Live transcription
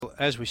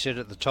as we said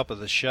at the top of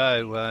the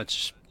show,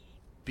 it's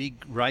big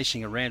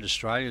racing around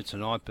Australia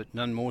tonight, but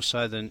none more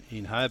so than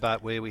in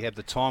Hobart, where we have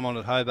the Time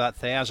Honoured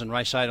Hobart 1000,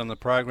 race 8 on the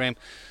program.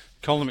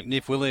 Colin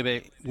McNiff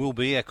will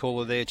be our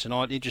caller there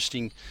tonight.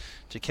 Interesting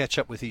to catch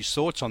up with his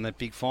thoughts on that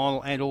big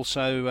final and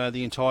also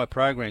the entire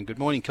program. Good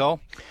morning, Cole.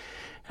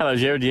 Hello,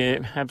 Jared. Yeah,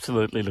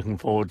 absolutely looking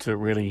forward to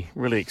it.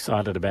 Really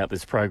excited about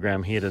this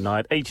program here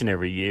tonight. Each and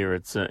every year,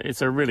 it's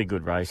a really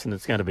good race, and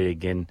it's going to be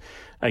again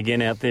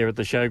out there at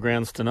the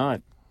showgrounds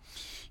tonight.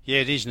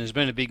 Yeah, it is, and there's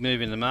been a big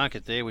move in the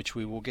market there, which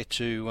we will get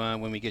to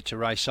when we get to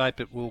race 8.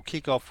 But we'll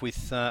kick off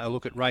with a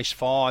look at race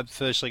 5,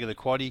 first leg of the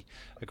quaddie,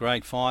 a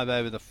grade 5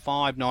 over the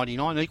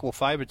 5.99. Equal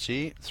favourites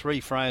here, 3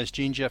 Freya's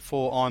Ginger,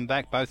 4 I'm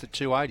Back, both at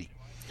 2.80.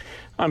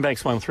 I'm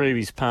Back's won 3 of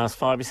his past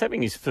 5. He's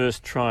having his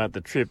first try at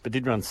the trip, but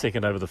did run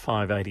second over the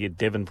 5.80 at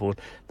Devonport.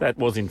 That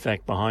was, in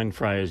fact, behind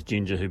Freya's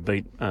Ginger, who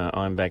beat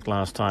I'm Back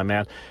last time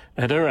out.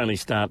 At her only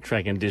start,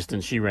 track and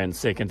distance, she ran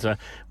second. So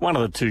one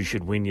of the two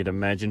should win, you'd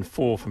imagine.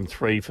 4 from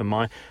 3 for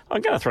mine.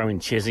 I'm going to throw in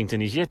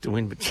Chessington. He's yet to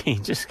win, but he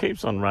just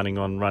keeps on running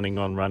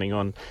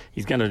on.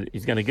 He's going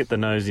to get the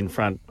nose in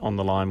front on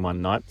the line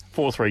one night.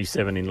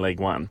 4.37 in leg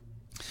 1.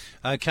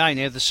 Okay,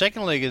 now the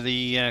second leg of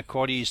the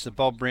quaddie is the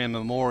Bob Brown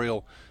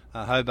Memorial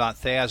Hobart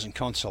 1000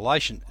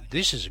 Consolation.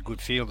 This is a good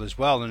field as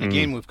well, and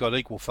again we've got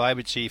equal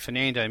favourites here.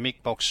 Fernando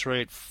Mick, box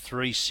 3 at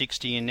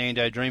 360, and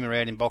Nando Dreamer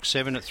out in box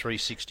 7 at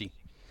 360.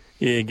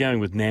 Yeah, going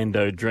with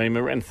Nando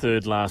Dreamer, ran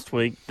third last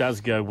week,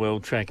 does go well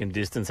track and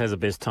distance, has a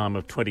best time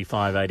of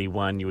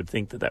 25.81. You would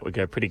think that would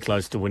go pretty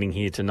close to winning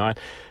here tonight.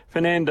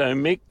 Fernando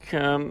Mick,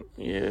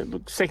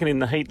 looked second in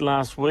the heat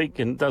last week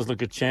and does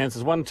look at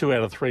chances. 1, 2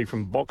 out of 3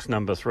 from box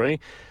number 3.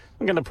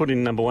 I'm going to put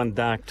in number 1,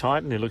 Dark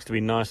Titan, who looks to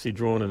be nicely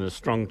drawn and a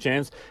strong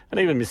chance. And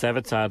even Miss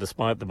Avatar,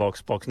 despite the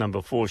box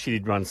number 4, she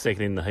did run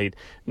second in the heat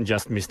and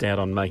just missed out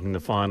on making the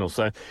final.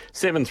 So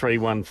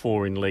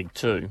 7-3-1-4 in leg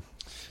 2.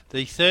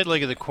 The third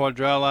leg of the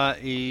quadrola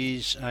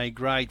is a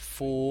grade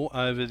 4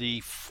 over the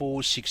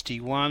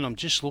 461. I'm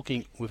just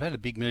looking, we've had a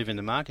big move in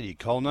the market here,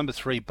 Cole. Number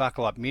 3,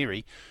 Buckle Up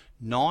Miri,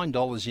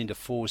 $9 into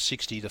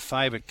 460. The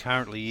favourite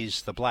currently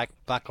is the black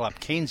Buckle Up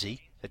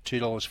Kenzie at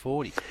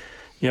 $2.40.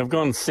 Yeah, I've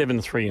gone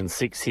 7, 3 and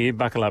 6 here.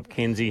 Buckle Up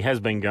Kenzie has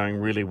been going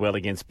really well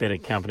against better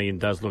company and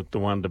does look the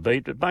one to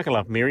beat. But Buckle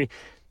Up Miri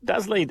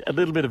does lead a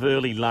little bit of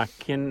early luck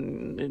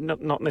and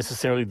not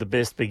necessarily the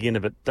best beginner,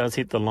 but does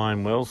hit the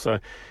line well. So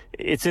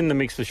it's in the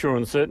mix for sure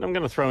and certain. I'm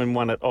going to throw in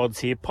one at odds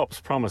here.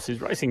 Pop's Promise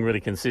is racing really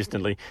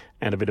consistently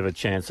and a bit of a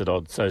chance at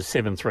odds. So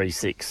 7, 3,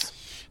 6.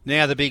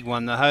 Now the big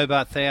one, the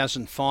Hobart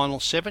 1000 final,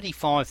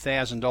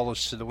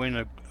 $75,000 to the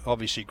winner,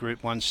 obviously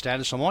Group 1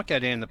 status. I might go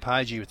down the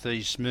page here with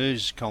these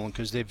moves, Colin,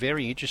 because they're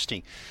very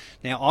interesting.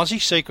 Now, Aussie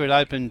Secret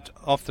opened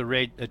off the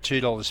red at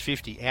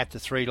 $2.50, out to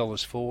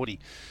 $3.40.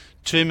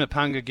 2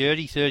 Mapunga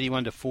Gertie,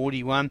 31 to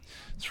 41.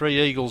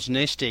 3 Eagles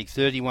Nest Egg,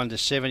 31 to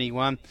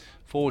 71.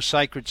 4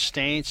 Sacred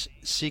Stance,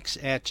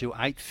 6 out to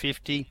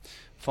 $8.50.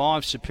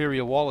 5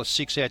 Superior Wallace,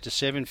 6 out to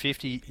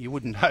 $7.50. You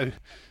wouldn't know.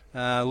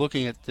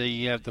 Looking at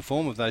the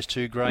form of those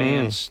two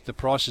greyhounds, the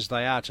prices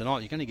they are tonight,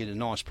 you're going to get a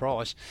nice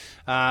price.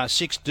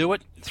 6 Do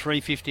It,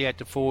 $3.50 out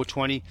to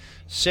 $4.20.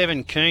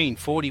 7 Keen,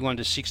 41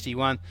 to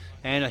 61,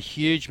 and a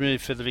huge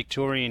move for the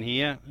Victorian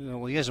here.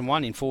 Well, he hasn't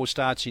won in 4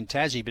 starts in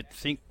Tassie, but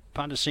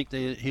punters think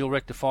that he'll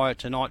rectify it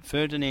tonight.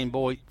 Ferdinand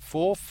Boy,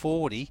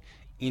 $4.40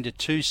 into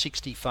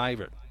 $2.60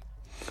 favourite.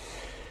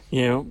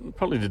 Yeah,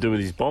 probably to do with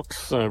his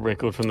box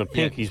record from the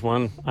pink. Yeah. He's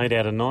won 8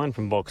 out of 9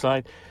 from box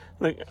 8.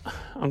 Look,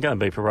 I'm going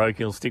to be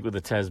parochial, stick with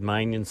the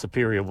Tasmanian.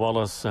 Superior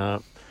Wallace,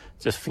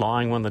 just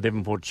flying, won the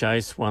Devonport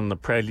Chase, won the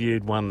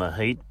Prelude, won the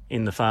heat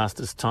in the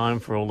fastest time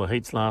for all the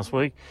heats last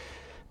week.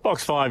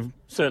 Box 5,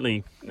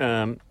 certainly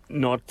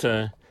not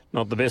the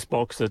best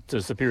box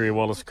that Superior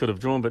Wallace could have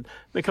drawn, but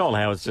Nicole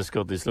Howard's just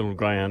got this little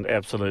greyhound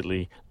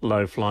absolutely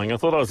low flying. I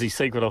thought Aussie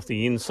Secret off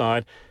the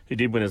inside, who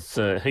did win its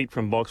heat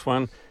from box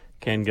 1,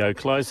 can go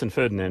close, and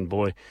Ferdinand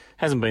Boy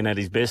hasn't been at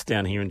his best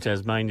down here in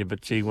Tasmania,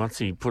 but gee, once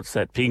he puts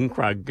that pink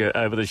rug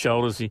over the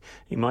shoulders, he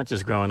might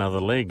just grow another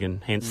leg,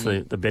 and hence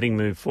the betting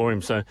move for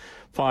him. So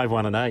 5,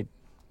 1 and 8.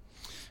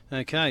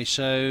 Okay,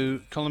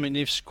 so Colin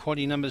McNiff's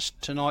quaddie numbers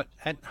tonight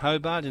at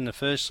Hobart in the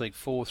first leg,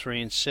 4,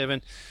 3 and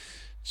 7.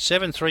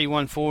 7, 3,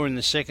 1, 4 in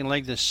the second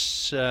leg. The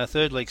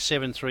third leg,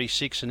 7, 3,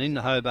 6. And in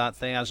the Hobart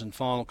 1000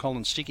 final,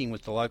 Colin sticking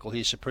with the local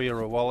here,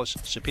 Superior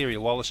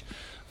Wallace,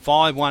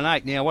 5, 1,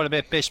 8. Now, what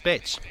about best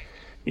bets?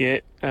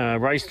 Yeah,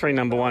 race 3,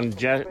 number 1,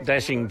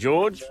 Dashing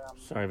George.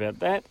 Sorry about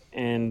that.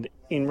 And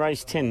in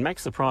race 10,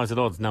 Max the Prize at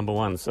odds, number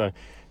 1. So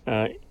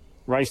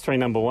race 3,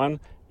 number 1,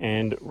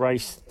 and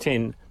race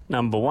 10,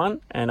 number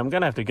 1. And I'm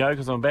going to have to go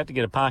because I'm about to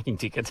get a parking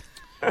ticket.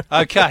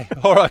 Okay,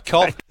 all right,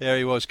 Cole. There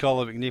he was,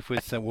 Colin McNiff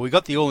with... well, we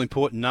got the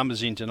all-important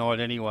numbers in tonight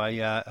anyway.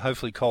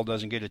 Hopefully Cole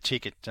doesn't get a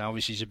ticket.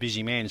 Obviously, he's a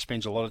busy man and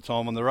spends a lot of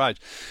time on the road.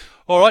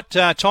 All right,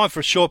 time for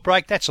a short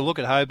break. That's a look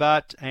at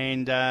Hobart,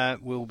 and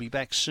we'll be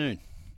back soon.